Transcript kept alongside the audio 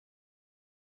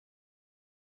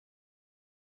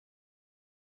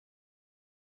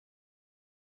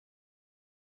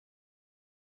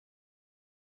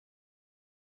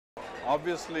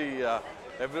Obviously,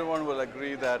 everyone will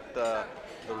agree that the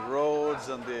roads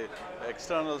and the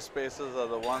external spaces are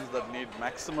the ones that need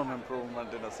maximum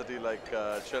improvement in a city like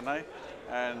Chennai.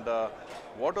 And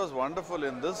what was wonderful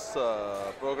in this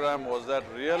program was that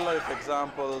real life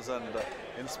examples and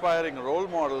inspiring role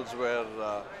models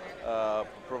were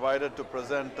provided to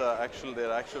present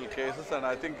their actual cases, and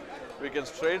I think we can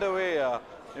straight away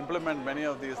implement many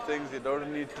of these things. You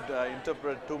don't need to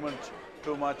interpret too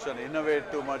much and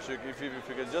innovate too much. If you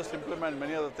can just implement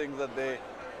many of the things that they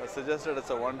suggested,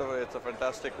 it's a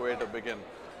fantastic way to begin.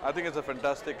 I think it's a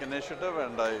fantastic initiative,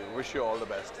 and I wish you all the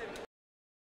best.